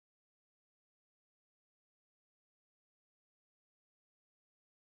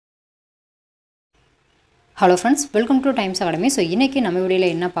Hello friends, welcome to Times Academy. So இன்னைக்கு நம்ம வீடியோல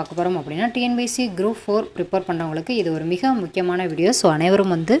என்ன பார்க்க போறோம் அப்படினா TNPSC group 4 prepare பண்றவங்களுக்கு இது ஒரு மிக முக்கியமான வீடியோ. சோ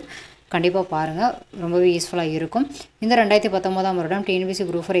அனைவரும் வந்து கண்டிப்பா பாருங்க, ரொம்பவே யூஸ்ஃபுல்லா இருக்கும். இந்த 2019 வருடம் TNPSC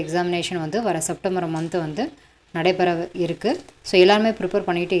group 4 examination வந்து வர செப்டம்பர் மந்த் வந்து நடைபெற இருக்கு. சோ எல்லாரும் ப்ரிப்பேர்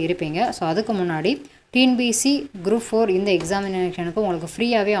பண்ணிட்டே இருப்பீங்க. சோ அதுக்கு முன்னாடி TNPSC group 4 இந்த எக்ஸாமினேஷனுக்கு உங்களுக்கு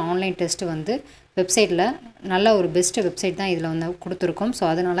ஃப்ரீயாவே ஆன்லைன் டெஸ்ட் வந்து வெப்சைட்ல நல்ல ஒரு பெஸ்ட் வெப்சைட் தான் இதுல வந்து கொடுத்திருக்கோம். சோ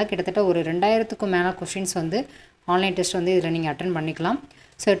அதனால கிட்டத்தட்ட ஒரு 2000க்கு மேல क्वेश्चंस வந்து ஆன்லைன் டெஸ்ட் வந்து இதுல நீங்க அட்டெண்ட் பண்ணிக்கலாம்.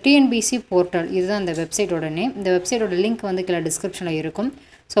 சோ TNPSC போர்ட்டல் இதுதான் இந்த வெப்சைட்டோட நேம். இந்த வெப்சைட்டோட லிங்க் வந்து கீழ டிஸ்கிரிப்ஷன்ல இருக்கும்.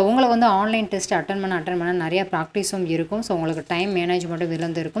 சோ உங்களுக்கு வந்து ஆன்லைன் டெஸ்ட் அட்டெண்ட் பண்ண நிறைய பிராக்டீஸும் இருக்கும். சோ உங்களுக்கு டைம் மேனேஜ்மென்ட்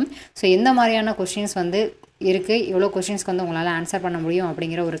விலந்து இருக்கும். சோ எந்த மாதிரியான क्वेश्चंस வந்து இருக்கு, எவ்வளவு क्वेश्चंஸ்க்கு வந்து உங்களால ஆன்சர் பண்ண முடியும்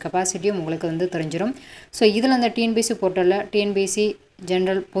அப்படிங்கற ஒரு கெபாசிட்டியும் உங்களுக்கு வந்து தெரிஞ்சிரும். சோ இதுல அந்த TNPSC போர்ட்டல்ல TNPSC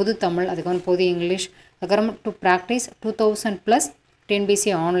ஜெனரல் பொது தமிழ், அதுக்கு பொது இங்கிலீஷ், அப்புறம் to practice 2000 plus TNPSC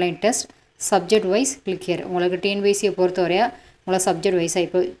online test subject wise click here. உங்களுக்கு TNPSC பொறுத்தவரையா உங்களுக்கு சப்ஜெக்ட் வைஸா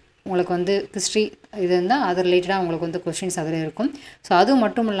இப்போ உங்களுக்கு வந்து ஹிஸ்டரி இது இருந்தா அது ரிலேட்டடா உங்களுக்கு வந்து क्वेश्चंस அதுல இருக்கும். சோ அது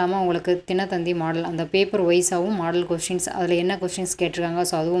மட்டும் இல்லாம உங்களுக்கு தினத்தந்தி மாடல் அந்த பேப்பர் வைஸாவும் மாடல் क्वेश्चंस அதுல என்ன क्वेश्चंस கேட்டிருக்காங்க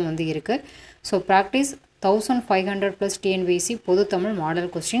சோ அதுவும் வந்து இருக்கு. சோ பிராக்டீஸ் 1500 plus TNPSC பொது Tamil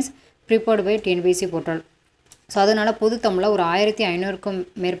model questions prepared by TNPSC portal. So அதனால பொது தமிழ்ல ஒரு 1500க்கும்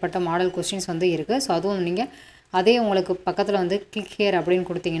மேற்பட்ட மாடல் क्वेश्चंस வந்து இருக்கு. சோ அதுவும் நீங்க அதே உங்களுக்கு பக்கத்துல வந்து கிளிக் ஹியர் அப்படினு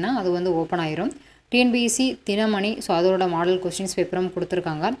கொடுத்தீங்கன்னா அது வந்து ஓபன் ஆயிரும். TNPSC தினமணி சோ அதோட மாடல் क्वेश्चंस பேப்பரும்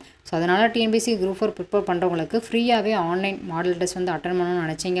கொடுத்திருக்காங்க. சோ அதனால TNPSC group 4 prepare பண்றவங்களுக்கு ஃப்ரீயாவே ஆன்லைன் மாடல் டெஸ்ட் வந்து அட்டெண்ட் பண்ணனும்னு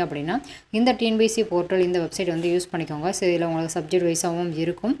நினைச்சீங்க அப்படினா இந்த TNPSC போர்ட்டல் இந்த வெப்சைட் வந்து யூஸ் பண்ணிக்கோங்க. சோ இதுல உங்களுக்கு சப்ஜெக்ட் வைஸாவும்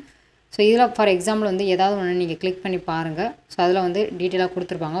இருக்கும். சோ இதுல ஃபார் எக்ஸாம்பிள் வந்து ஏதாவது ஒன்னு நீங்க கிளிக் பண்ணி பாருங்க. சோ அதுல வந்து டீடைலா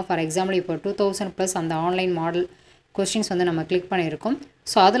கொடுத்திருப்பாங்க. ஃபார் எக்ஸாம்பிள் இப்போ 2000 plus அந்த ஆன்லைன் மாடல் क्वेश्चंस வந்து நம்ம கிளிக் பண்ணியிருக்கோம்.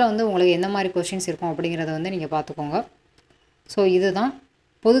 சோ அதுல வந்து உங்களுக்கு என்ன மாதிரி क्वेश्चंस இருக்கும் அப்படிங்கறத வந்து நீங்க பாத்துக்கோங்க. சோ இதுதான்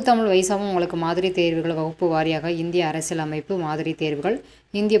பொது தமிழ் வைஸாவும் உங்களுக்கு மாதிரி தேர்வுகள் வகுப்பு வாரியாக இந்திய அரசியல் அமைப்பு மாதிரி தேர்வுகள்,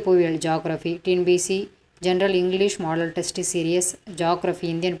 இந்திய புவியியல் geography, TNPSC general English model test serious, geography,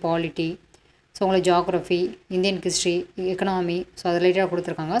 Indian polity, so உங்களுக்கு geography, Indian history, economy so அது ரிலேட்டடா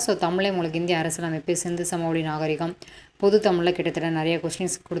கொடுத்திருக்காங்க. சோ தமிழ்ல உங்களுக்கு இந்திய அரசியல் அமைப்பு, சிந்து சமவெளி நாகரிகம், பொது தமிழ்ல கிட்டத்தட்ட நிறைய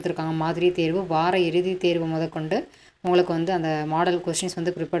क्वेश्चंस கொடுத்திருக்காங்க. மாதிரி தேர்வு, வார இறுதி தேர்வு முதற்கொண்டு உங்களுக்கு வந்து அந்த மாடல் क्वेश्चंस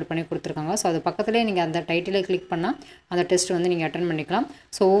வந்து ப்ரிப்பேர் பண்ணி கொடுத்திருக்காங்க. சோ அது பக்கத்துலயே நீங்க அந்த டைட்டிலை கிளிக் பண்ணா அந்த டெஸ்ட் வந்து நீங்க அட்டெண்ட் பண்ணிக்கலாம்.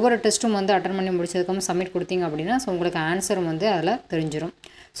 சோ ஒவ்வொரு டெஸ்டும் வந்து அட்டெண்ட் பண்ணி முடிச்சதுக்கு அப்புறம் சப்மிட் கொடுத்தீங்க அப்படினா சோ உங்களுக்கு ஆன்சர் வந்து அதுல தெரிஞ்சிரும்.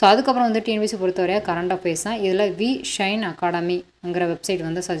 சோ அதுக்கு அப்புறம் வந்து TNPSC பொறுத்தவரையா கரண்ட் அஃபேர்ஸ் தான். இதுல வி ஷைன் அகாடமிங்கற வெப்சைட்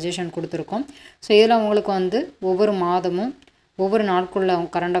வந்து சஜஷன் கொடுத்திருக்கோம். சோ இதெல்லாம் உங்களுக்கு வந்து ஒவ்வொரு மாதமும் ஒவ்வொரு நாளுக்குள்ள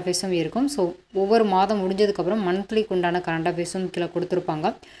கரண்ட் அஃபேர்ஸும் இருக்கும். சோ ஒவ்வொரு மாதம் முடிஞ்சதுக்கு அப்புறம் மந்த்லிக்கு உண்டான கரண்ட் அஃபேர்ஸும் கீழ கொடுத்திருப்பாங்க.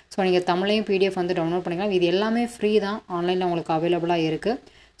 சோ நீங்க தமிழையும் PDF வந்து டவுன்லோட் பண்ணிக்கலாம். இது எல்லாமே ஃப்ரீ தான். ஆன்லைன்ல உங்களுக்கு அவேலபிளா இருக்கு.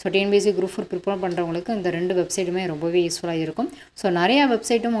 சோ TNPSC group 4 prepare பண்றவங்களுக்கு இந்த ரெண்டு வெப்சைட்டுமே ரொம்பவே யூஸ்ஃபுல்லா இருக்கும். சோ நிறைய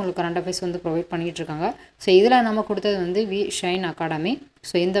வெப்சைட்டும் உங்களுக்கு கரண்ட் அஃபேர்ஸ் வந்து ப்ரொவைட் பண்ணிட்டு இருக்காங்க. சோ இதல நம்ம கொடுத்தது வந்து வி ஷைன் அகாடமி.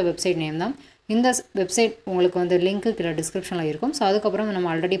 சோ இந்த வெப்சைட் நேம் தான். இந்த வெப்சைட் உங்களுக்கு வந்து லிங்க் கீழ டிஸ்கிரிப்ஷன்ல இருக்கும். சோ அதுக்கு அப்புறம்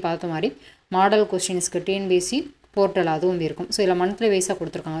நம்ம ஆல்ரெடி பார்த்த மாதிரி மாடல் क्वेश्चंसக்கு TNPSC போர்ட்டல் அதுவும் இருக்கும். சோ இல்ல மந்த்லி வைஸா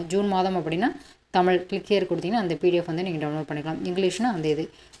கொடுத்திருக்காங்க. ஜூன் மாதம் அப்படினா தமிழ் கிளிக் ஹியர் கொடுத்தீங்கன்னா அந்த PDF வந்து நீங்க டவுன்லோட் பண்ணிக்கலாம். இங்கிலீஷ்னா அந்த இது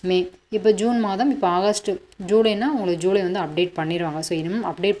மே. இப்போ ஜூன் மாதம், இப்போ ஆகஸ்ட், ஜூலைனா உங்களுக்கு ஜூலை வந்து அப்டேட் பண்ணிடுவாங்க. சோ இன்னும்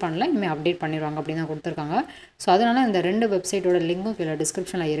அப்டேட் பண்ணல, இனிமே அப்டேட் பண்ணிடுவாங்க அப்படி தான் கொடுத்திருக்காங்க. சோ அதனால இந்த ரெண்டு வெப்சைட்டோட லிங்க்கும் கீழ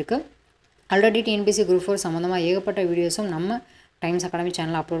டிஸ்கிரிப்ஷன்ல இருக்கு. ஆல்ரெடி TNPSC group 4 சம்பந்தமா ஏகப்பட்ட வீடியோஸும் நம்ம டைம்ஸ் அகாடமி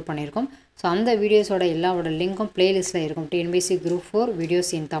சேனல்ல அப்லோட் பண்ணியிருக்கோம். சோ அந்த வீடியோஸோட எல்லாவோட லிங்க்கும் பிளேலிஸ்ட்ல இருக்கும். TNPSC group 4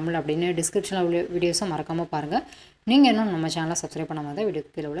 வீடியோஸ் இன் தமிழ் அப்படினு டிஸ்கிரிப்ஷன்ல உள்ள வீடியோஸை மறக்காம பாருங்க. நீங்க இன்னும் நம்ம சேனலை சப்ஸ்கிரைப் பண்ணாம இருந்தா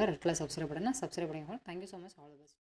வீடியோக்கு கீழ உள்ள ரெட் கலர் சப்ஸ்கிரைப் பட்டனை சப்ஸ்கிரைப் பண்ணிக்கோங்க. Thank you so much. All the best.